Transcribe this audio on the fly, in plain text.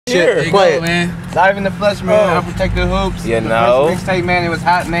Here, play it. Man. Live in the flesh, man. Unprotected hoops. You the know. first mixtape, man. It was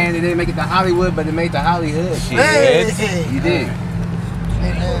hot, man. They didn't make it to Hollywood, but it made the Hollywood. Hey. You did.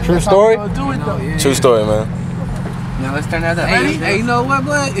 True story? True story, man. Now let's turn that up. Hey, you know what,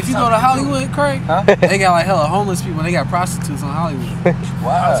 boy? If you go to Hollywood, Craig, they got like hella homeless people. They got prostitutes on Hollywood.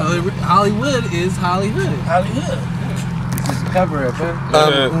 Wow. So Hollywood is Hollywood. It's just a cover up,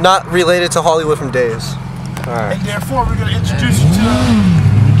 huh? Not related to Hollywood from Days. Alright. And therefore, we're going to introduce you to...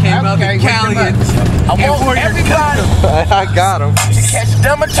 Came up in Cali and I want everybody I got him. to catch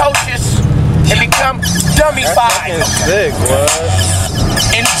dermatoses and become dummy-fied. Sick, what?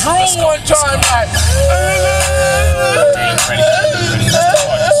 And drool one time like...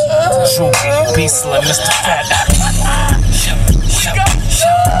 Drool, be slim, Mr. Fat.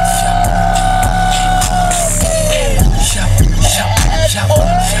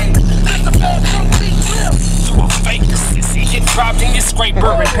 You a fake sissy, get dropped in your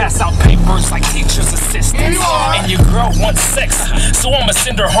scraper and pass out papers like teacher's assistants. And your girl wants sex, so I'ma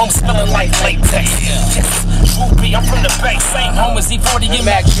send her home smelling like latex. Droopy, I'm from the Bay, same home as E40 and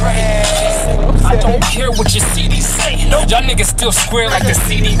Mac Dre. I don't care what your CD say, y'all niggas still square like the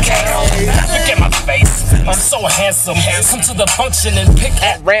CDK. Look at my face, I'm so handsome. Come to the function and pick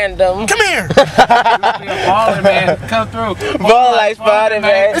at random. Come here! Baller, man. Come through. Ball like spotted,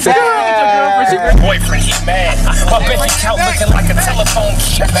 man. Boyfriend, he mad. My bitch count looking like a telephone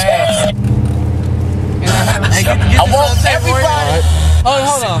keypad. I want everybody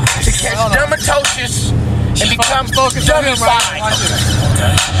hold on. to catch dermatoses and become dummy-fied.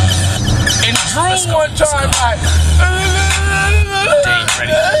 And drool one time like...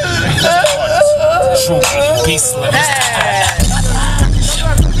 Drool, be slim, Mr. Fat.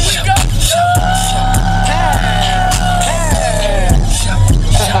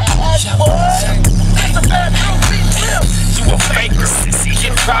 You a faker, sissy.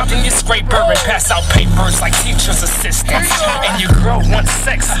 Get dropped in your scraper and pass out papers like teacher's assistants. And your girl wants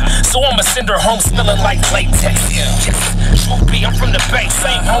sex, so I'ma send her home smelling like latex. Droopy, I'm from the Bay,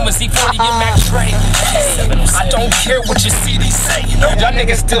 same home as E40 and Mac Dre. I don't care what your CD say, y'all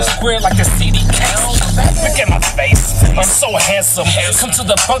niggas still square like the CDK. Look at my face, I'm so handsome. Come to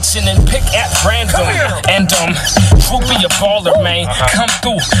the function and pick at random. And Droopy a baller, man. Come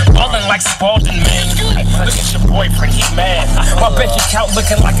through, ballin' like Spalding, man. Look at your boyfriend, he mad. My bank account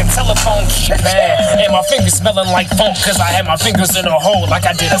looking like a telephone keypad. And my fingers smelling like funk, cause I had my fingers in a hole like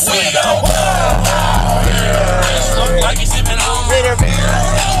I did a slam. Look like he's sipping on bitter beer.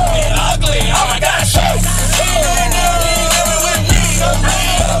 Ugly, oh my gosh.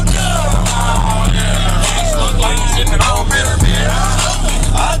 Look like he's sipping on bitter beer.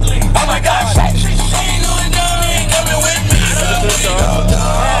 Ugly, oh my gosh. She ain't doing dumb, ain't coming with me.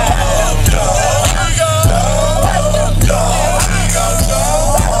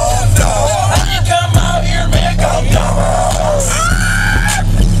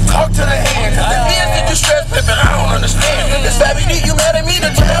 Talk to the hand, cause the kids get you stress pimpin', I don't understand. This savvy D, you mad at me, the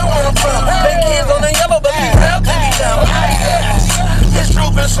town where I'm from. Make kids on the yellow, but be proud to be down. This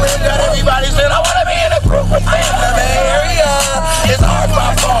group is slim, got everybody said, I wanna be in a group with fans. The Bay Area is hard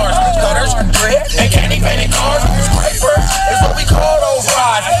by bars, gutters, dread, and candy painted cars. Scrapers is what we call those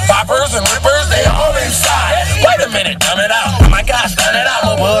rides. Poppers and rippers, they all inside. Wait a minute, dumb it out. Oh my gosh, done it out.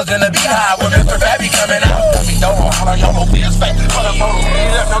 My buzz in the beehive with Mr. Fabby coming out. We don't know how y'all know his face. Put a photo,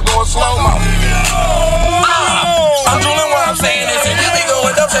 now going slow-mo. I'm doing what I'm saying is, and you be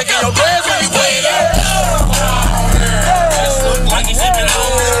going up, shaking your dress when you play that. Just look like he's sipping on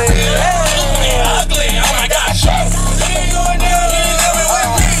bitter beer. Ugly, oh my gosh. She ain't going down, you ain't coming with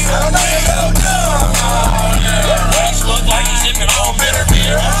me. Just look like he's sipping on bitter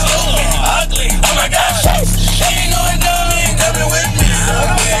beer. Ugly, oh my gosh. She ain't going down, you ain't coming with me.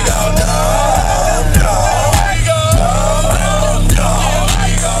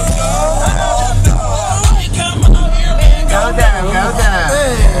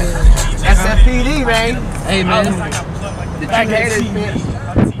 SFPD, man. Hey, man. The trick haters, man.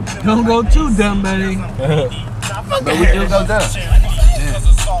 Don't go too dumb, buddy. But we still go dumb.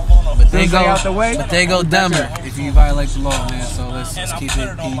 But they Stay out the way. But they go dumber if you violate the law, man. So let's keep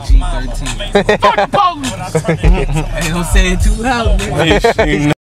it PG-13. Hey, don't say it too loud, man.